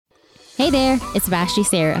Hey there, it's Vashti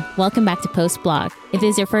Sarah. Welcome back to Post Blog. If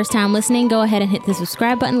this is your first time listening, go ahead and hit the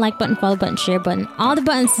subscribe button, like button, follow button, share button, all the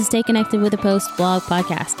buttons to stay connected with the Post Blog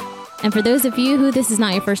podcast. And for those of you who this is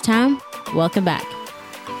not your first time, welcome back.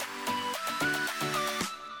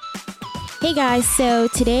 Hey guys, so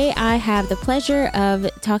today I have the pleasure of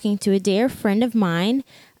talking to a dear friend of mine.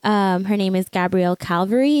 Her name is Gabrielle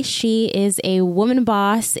Calvary. She is a woman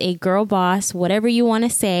boss, a girl boss, whatever you want to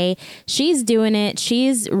say. She's doing it.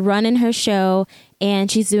 She's running her show, and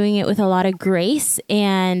she's doing it with a lot of grace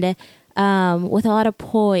and with a lot of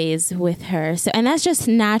poise with her. So, and that's just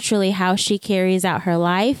naturally how she carries out her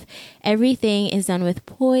life. Everything is done with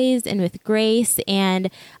poise and with grace. And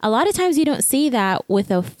a lot of times you don't see that with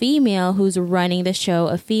a female who's running the show,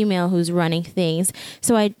 a female who's running things.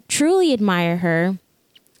 So I truly admire her.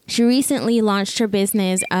 She recently launched her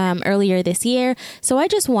business earlier this year, so I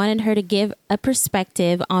just wanted her to give a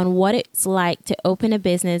perspective on what it's like to open a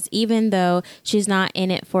business, even though she's not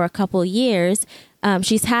in it for a couple years.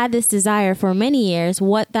 She's had this desire for many years,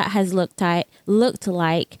 what that has looked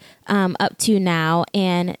like up to now,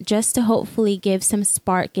 and just to hopefully give some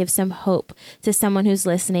spark, give some hope to someone who's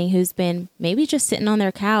listening, who's been maybe just sitting on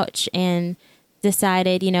their couch and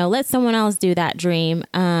decided, let someone else do that dream.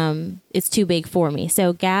 It's too big for me.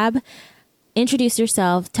 So Gab, introduce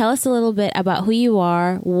yourself. Tell us a little bit about who you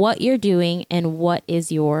are, what you're doing, and what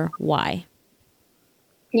is your why.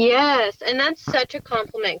 Yes, and that's such a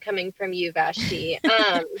compliment coming from you, Vashti.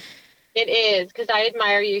 It is, because I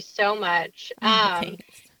admire you so much. Thanks.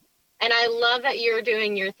 And I love that you're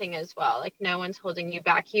doing your thing as well. Like, no one's holding you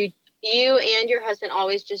back. You and your husband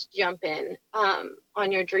always just jump in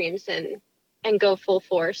on your dreams and go full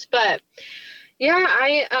force. But yeah,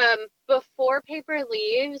 I before Paper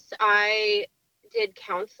Leaves, I did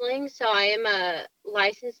counseling. So I am a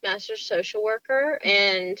licensed master social worker,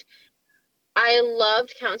 and I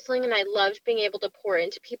loved counseling and I loved being able to pour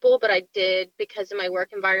into people, but I did, because of my work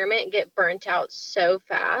environment, get burnt out so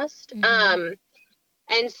fast. Mm-hmm.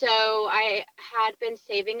 And so I had been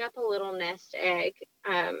saving up a little nest egg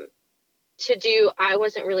to do, I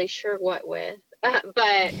wasn't really sure what with.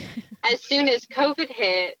 But as soon as COVID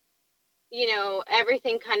hit,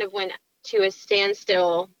 everything kind of went to a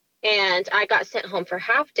standstill, and I got sent home for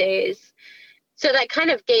half days. So that kind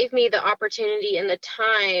of gave me the opportunity and the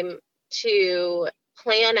time to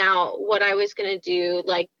plan out what I was going to do,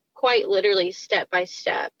 like quite literally step by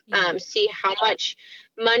step, see how much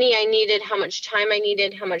money I needed, how much time I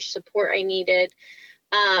needed, how much support I needed.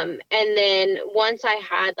 And then once I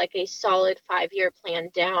had like a solid 5-year plan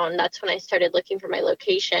down, that's when I started looking for my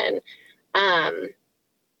location.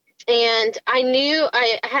 And I knew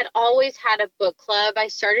I had always had a book club. I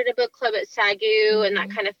started a book club at SAGU, and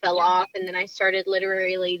that kind of fell off. And then I started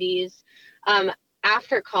Literary Ladies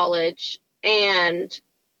after college. And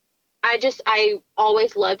I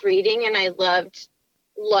always loved reading, and I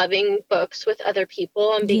loving books with other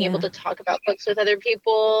people and being able to talk about books with other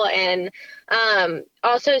people, and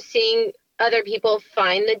also seeing other people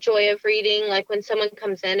find the joy of reading. Like when someone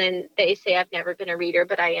comes in and they say, I've never been a reader,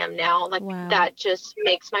 but I am now, like wow. That just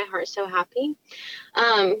makes my heart so happy,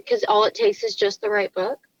 because all it takes is just the right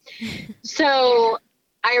book. So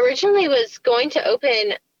I originally was going to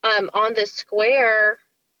open on the square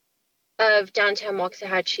of downtown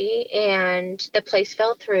Waxahachie, and the place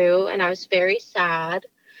fell through, and I was very sad.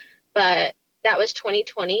 But that was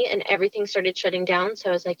 2020, and everything started shutting down. So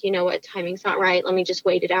I was like, you know what, timing's not right. Let me just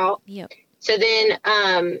wait it out. Yep. So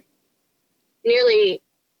then nearly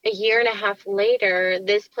a year and a half later,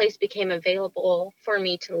 this place became available for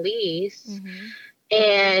me to lease. Mm-hmm.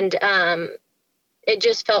 And it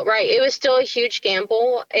just felt right. It was still a huge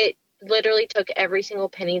gamble. It literally took every single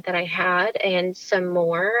penny that I had and some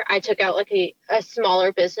more. I took out like a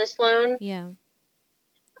smaller business loan. Yeah.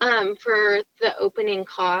 For the opening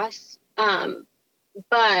costs.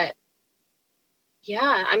 But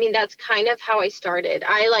yeah, I mean, that's kind of how I started.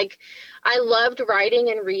 I loved writing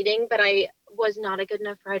and reading, but I was not a good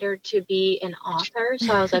enough writer to be an author.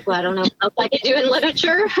 So I was like, well, I don't know what I can do in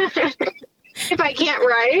literature. If I can't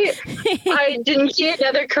write, I didn't see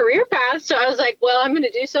another career path. So I was like, well, I'm going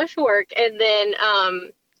to do social work. And then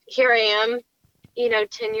here I am,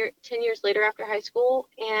 10 years later after high school,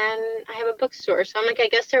 and I have a bookstore. So I'm like, I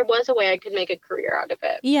guess there was a way I could make a career out of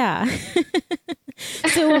it. Yeah.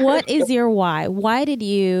 So what is your why? Why did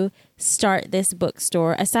you start this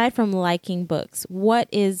bookstore? Aside from liking books, what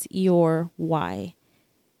is your why?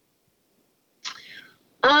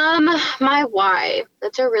 My why,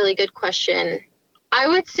 that's a really good question. I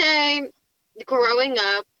would say growing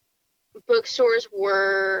up, bookstores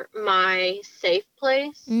were my safe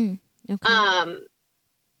place. Okay.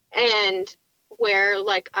 And where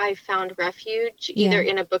like I found refuge, either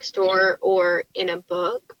in a bookstore or in a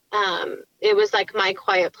book. It was like my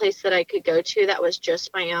quiet place that I could go to that was just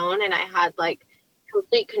my own, and I had like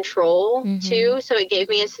complete control too. So it gave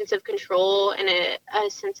me a sense of control and a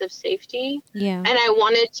sense of safety. Yeah. And I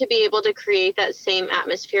wanted to be able to create that same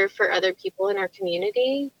atmosphere for other people in our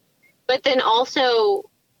community. But then also,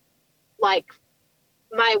 like,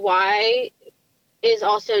 my why is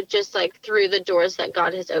also just like through the doors that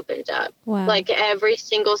God has opened up. Wow. Like every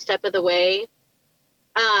single step of the way.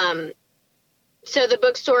 So the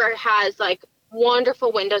bookstore has like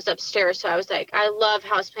wonderful windows upstairs. So I was like, I love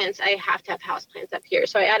houseplants. I have to have houseplants up here.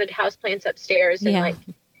 So I added houseplants upstairs and like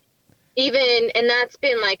and that's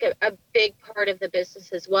been like a big part of the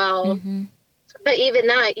business as well. But even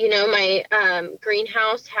that, you know, my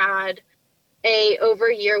greenhouse had a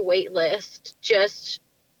over a year wait list just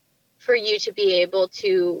for you to be able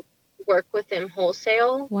to work with them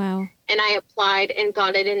wholesale. Wow. And I applied and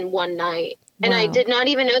got it in one night. And I did not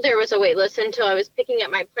even know there was a wait list until I was picking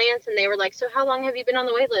up my plants, and they were like, so how long have you been on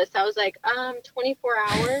the wait list? I was like, 24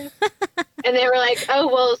 hours. And they were like, oh,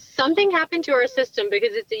 well, something happened to our system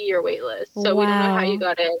because it's a year wait list. So we don't know how you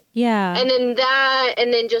got it. Yeah.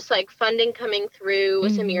 And then just like funding coming through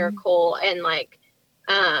was a miracle. And like,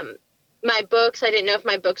 my books, I didn't know if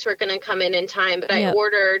my books were going to come in time, but I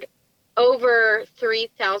ordered over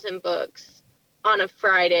 3,000 books on a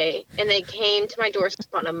Friday, and they came to my doorstep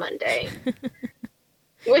on a Monday,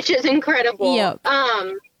 which is incredible.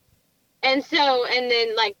 And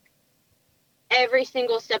then like every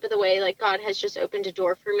single step of the way, like God has just opened a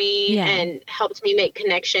door for me and helped me make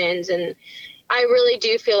connections. And I really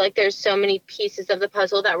do feel like there's so many pieces of the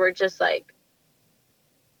puzzle that were just like,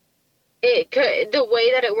 the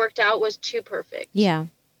way that it worked out was too perfect. Yeah.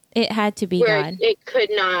 It had to be God.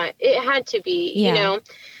 It had to be, you know?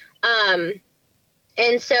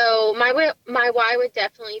 And so my why would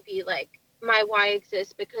definitely be like, my why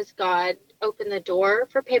exists because God opened the door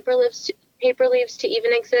for Paper Leaves to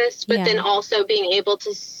even exist, but then also being able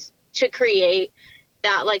to create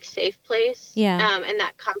that like safe place, and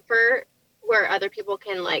that comfort where other people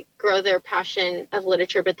can like grow their passion of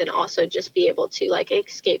literature, but then also just be able to like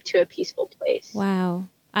escape to a peaceful place. Wow.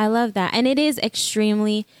 I love that. And it is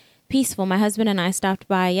extremely peaceful. My husband and I stopped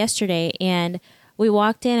by yesterday, and we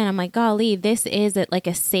walked in, and I'm like, golly, this is like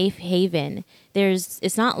a safe haven.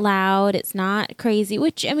 It's not loud. It's not crazy,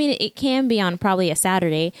 which, I mean, it can be on probably a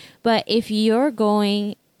Saturday. But if you're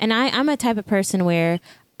going, and I'm a type of person where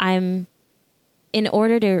in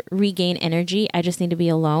order to regain energy, I just need to be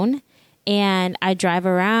alone. And I drive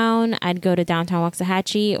around. I'd go to downtown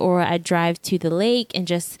Waxahachie, or I'd drive to the lake and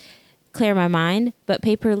just clear my mind. But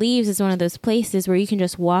Paper Leaves is one of those places where you can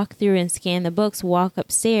just walk through and scan the books, walk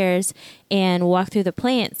upstairs and walk through the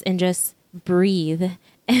plants and just breathe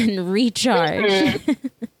and recharge.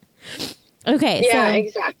 Okay. Yeah, so,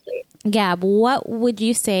 exactly. Gab, what would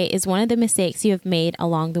you say is one of the mistakes you have made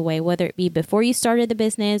along the way, whether it be before you started the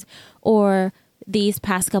business or these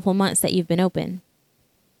past couple months that you've been open?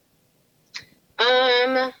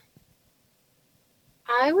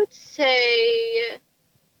 I would say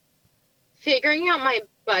figuring out my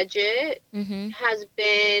budget has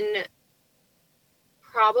been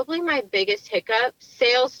probably my biggest hiccup.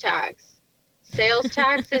 Sales tax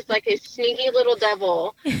is like a sneaky little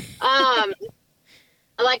devil.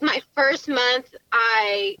 Like my first month,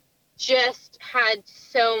 I just had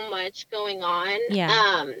so much going on.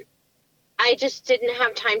 I just didn't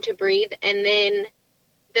have time to breathe. And then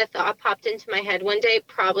the thought popped into my head one day,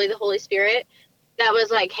 probably the Holy Spirit, that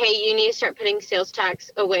was like, hey, you need to start putting sales tax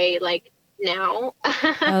away like now.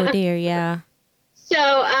 Oh dear. Yeah. So,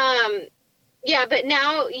 but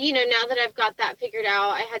now, you know, now that I've got that figured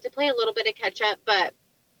out, I had to play a little bit of catch up, but,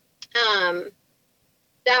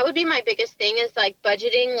 that would be my biggest thing is like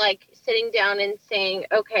budgeting, like sitting down and saying,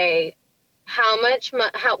 okay,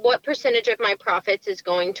 what percentage of my profits is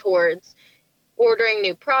going towards ordering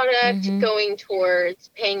new product, going towards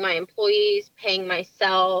paying my employees, paying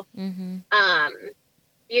myself, you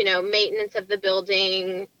know, maintenance of the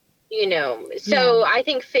building, you know. So I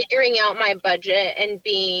think figuring out my budget and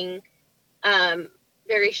being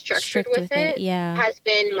very structured with it has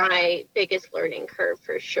been my biggest learning curve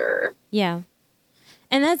for sure. Yeah.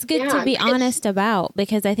 And that's good to be honest about,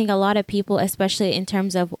 because I think a lot of people, especially in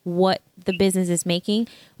terms of what the business is making,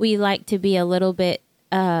 we like to be a little bit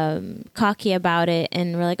cocky about it,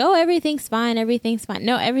 and we're like, oh, everything's fine.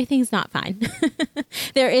 No, everything's not fine.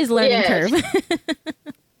 There is learning curve.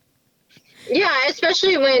 Yeah,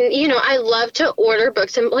 especially when, you know, I love to order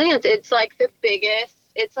books and plants. It's like the biggest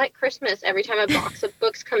It's like Christmas every time a box of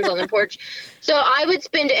books comes on the porch. So I would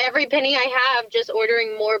spend every penny I have just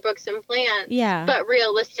ordering more books and plants. Yeah. But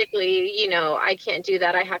realistically, you know, I can't do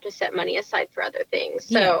that. I have to set money aside for other things.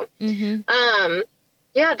 So,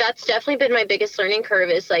 yeah, that's definitely been my biggest learning curve,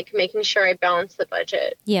 is like making sure I balance the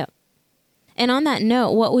budget. Yeah. And on that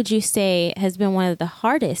note, what would you say has been one of the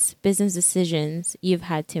hardest business decisions you've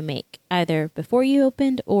had to make, either before you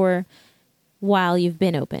opened or while you've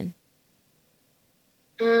been open?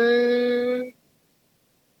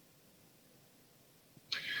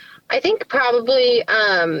 I think probably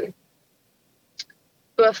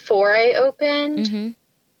before I opened,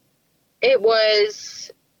 it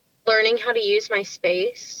was learning how to use my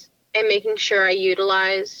space and making sure I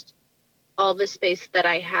utilized all the space that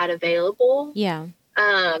I had available. Yeah.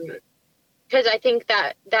 Because I think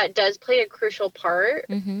that does play a crucial part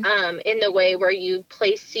in the way where you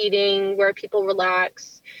place seating, where people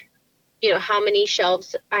relax, you know, how many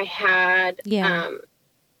shelves I had. Yeah.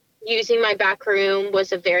 Using my back room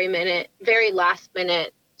was a very last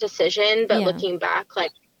minute decision, but looking back,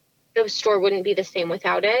 like, the store wouldn't be the same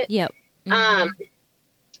without it. Yep.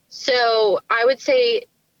 So I would say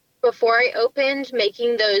before I opened,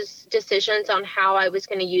 making those decisions on how I was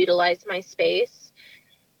going to utilize my space.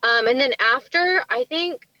 And then after, I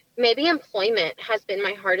think maybe employment has been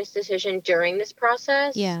my hardest decision during this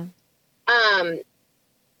process. Yeah.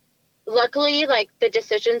 Luckily, like, the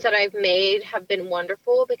decisions that I've made have been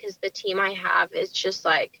wonderful, because the team I have is just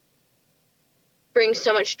like brings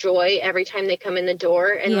so much joy every time they come in the door,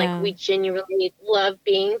 and like, we genuinely love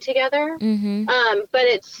being together. But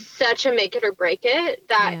it's such a make it or break it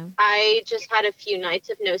that I just had a few nights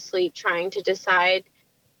of no sleep trying to decide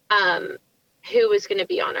who was going to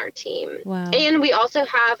be on our team. Wow. And we also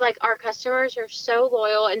have, like, our customers are so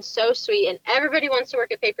loyal and so sweet, and everybody wants to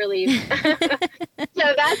work at Paper Leaf.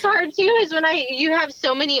 So that's hard too, is when you have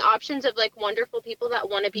so many options of, like, wonderful people that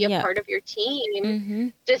want to be a part of your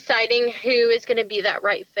team, deciding who is going to be that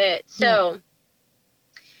right fit. So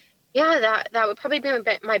that would probably be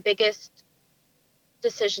my biggest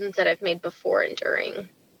decisions that I've made before and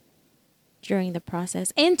during the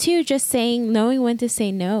process. And too, just knowing when to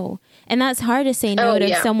say no. And that's hard to say no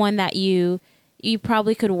to someone that you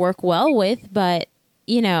probably could work well with, but,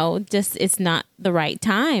 you know, just it's not the right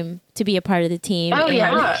time to be a part of the team. Oh,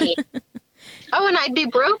 yeah. And I'd be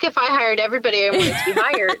broke if I hired everybody I wanted to be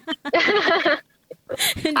hired.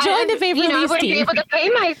 Join the Paper Leaf team. I wouldn't be able to pay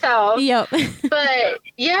myself. Yep. But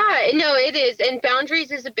yeah, no, it is. And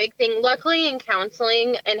boundaries is a big thing. Luckily, in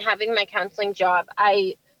counseling and having my counseling job,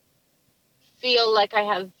 I feel like I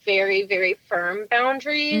have very, very firm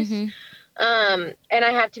boundaries. And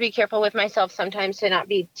I have to be careful with myself sometimes to not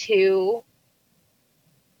be too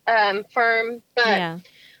firm. But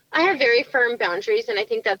I have very firm boundaries, and I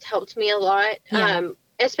think that's helped me a lot.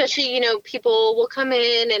 Especially, you know, people will come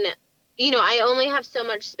in and, you know, I only have so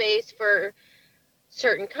much space for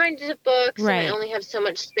certain kinds of books. Right. And I only have so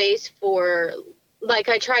much space for, like,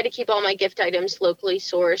 I try to keep all my gift items locally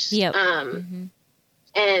sourced. Yep.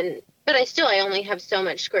 But I only have so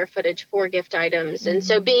much square footage for gift items. And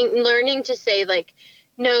so learning to say, like,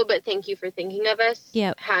 no, but thank you for thinking of us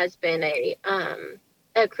has been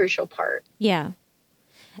a crucial part. Yeah.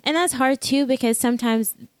 And that's hard too, because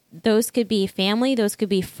sometimes those could be family, those could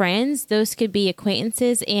be friends, those could be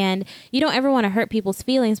acquaintances, and you don't ever want to hurt people's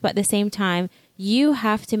feelings, but at the same time, you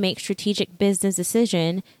have to make strategic business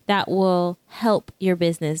decision that will help your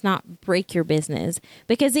business, not break your business,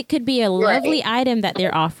 because it could be a lovely item that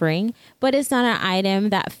they're offering, but it's not an item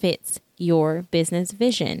that fits your business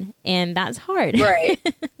vision, and that's hard. Right.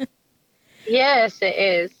 Yes, it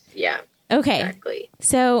is. Yeah. Okay. Exactly.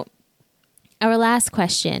 So our last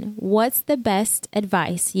question, what's the best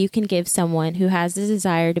advice you can give someone who has the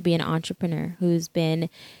desire to be an entrepreneur, who's been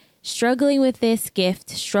struggling with this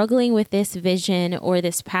gift, struggling with this vision or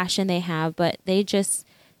this passion they have, but they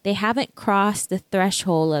haven't crossed the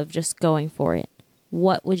threshold of just going for it?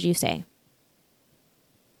 What would you say?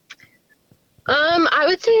 I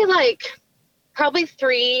would say, like, probably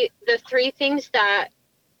the three things that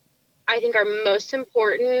I think are most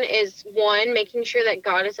important is, one, making sure that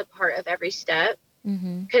God is a part of every step,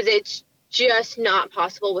 because it's just not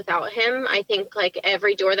possible without him. I think, like,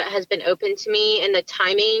 every door that has been opened to me, and the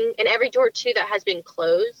timing, and every door too that has been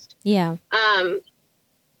closed,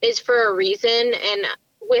 is for a reason. And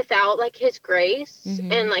without, like, his grace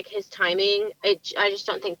and, like, his timing, I just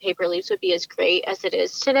don't think Paper Leaves would be as great as it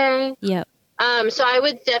is today. Yep. So I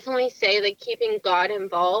would definitely say, like, keeping God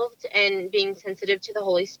involved and being sensitive to the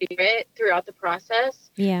Holy Spirit throughout the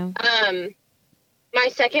process. Yeah. My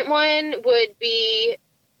second one would be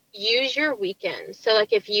use your weekends. So,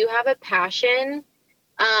 like, if you have a passion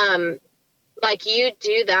like you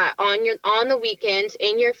do that on the weekends,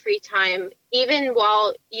 in your free time, even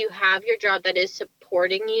while you have your job that is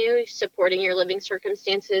supporting your living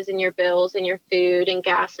circumstances and your bills and your food and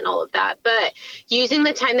gas and all of that. But using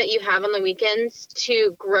the time that you have on the weekends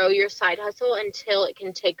to grow your side hustle until it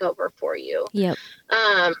can take over for you. Yep.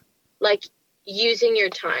 Like using your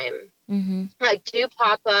time, Mm-hmm. like do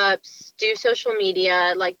pop-ups, do social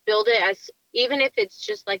media, like build it as, even if it's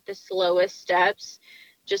just like the slowest steps,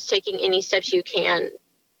 just taking any steps you can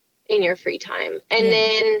in your free time. And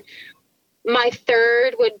then my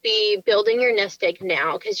third would be building your nest egg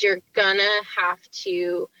now, because you're gonna have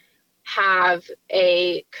to have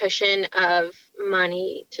a cushion of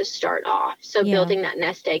money to start off. So building that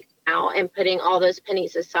nest egg now and putting all those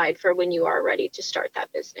pennies aside for when you are ready to start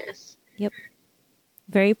that business. Yep.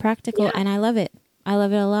 Very practical. And I love it. I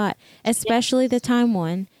love it a lot, especially the time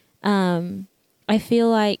one. I feel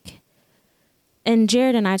like, and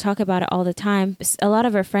Jared and I talk about it all the time. A lot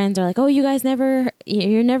of our friends are like, oh, you guys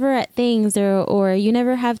you're never at things, or you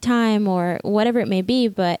never have time, or whatever it may be.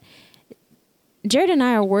 But Jared and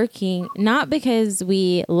I are working not because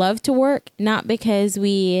we love to work, not because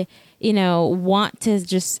we, want to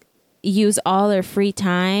just use all our free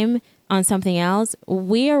time on something else.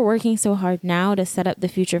 We are working so hard now to set up the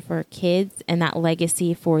future for our kids and that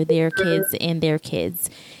legacy for their kids and their kids.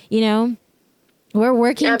 We're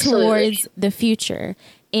working towards the future.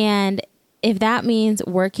 And if that means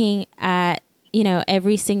working at,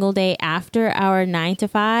 every single day after our 9 to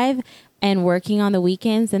 5 and working on the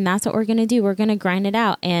weekends, then that's what we're going to do. We're going to grind it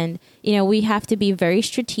out. And, we have to be very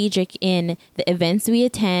strategic in the events we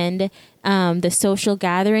attend, the social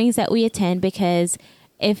gatherings that we attend, because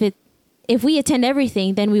if we attend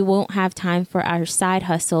everything, then we won't have time for our side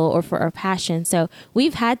hustle or for our passion. So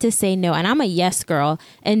we've had to say no. And I'm a yes girl.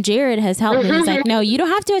 And Jared has helped me. He's like, no, you don't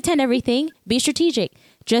have to attend everything. Be strategic.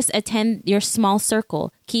 Just attend your small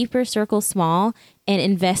circle. Keep your circle small and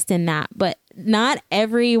invest in that. But not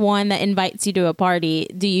everyone that invites you to a party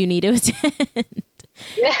do you need to attend.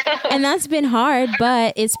 And that's been hard,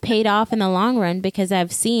 but it's paid off in the long run, because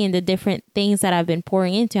I've seen the different things that I've been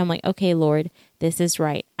pouring into. I'm like, okay, Lord, this is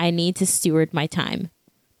right. I need to steward my time.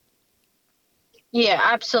 Yeah,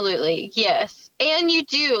 absolutely. Yes. And you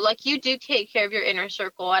do take care of your inner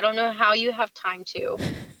circle. I don't know how you have time to,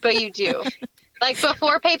 but you do. Like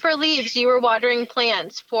before paper leaves, you were watering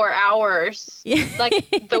plants for hours, like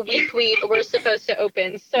the week we were supposed to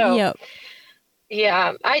open. So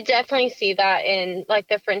yeah, I definitely see that in like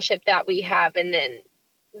the friendship that we have, and then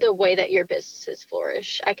the way that your businesses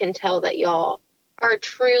flourish. I can tell that y'all are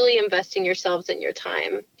truly investing yourselves and your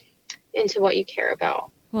time into what you care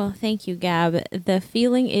about. Well, thank you, Gab. The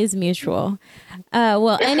feeling is mutual.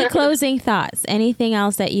 Well, any closing thoughts? Anything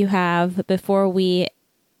else that you have before we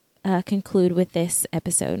conclude with this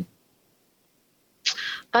episode?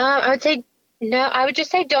 I would say no. I would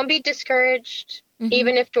just say don't be discouraged,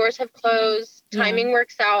 even if doors have closed. Timing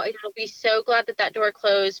works out, and you'll be so glad that door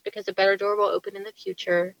closed, because a better door will open in the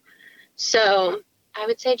future. So I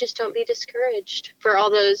would say just don't be discouraged for all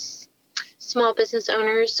those small business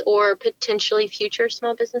owners or potentially future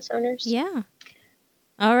small business owners. Yeah.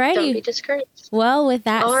 All righty. Don't be discouraged. Well, with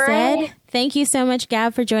that said, thank you so much,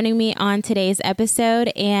 Gab, for joining me on today's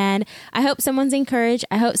episode. And I hope someone's encouraged.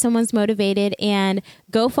 I hope someone's motivated. And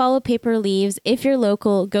go follow Paper Leaves. If you're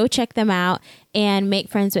local, go check them out and make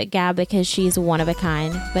friends with Gab, because she's one of a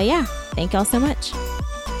kind. But yeah, thank y'all so much.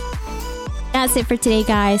 That's it for today,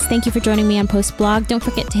 guys. Thank you for joining me on Post Blog. Don't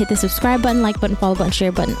forget to hit the subscribe button, like button, follow button,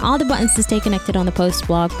 share button, all the buttons to stay connected on the Post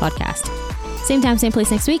Blog podcast. Same time, same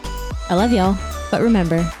place next week. I love y'all. But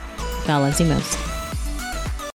remember, God loves you most.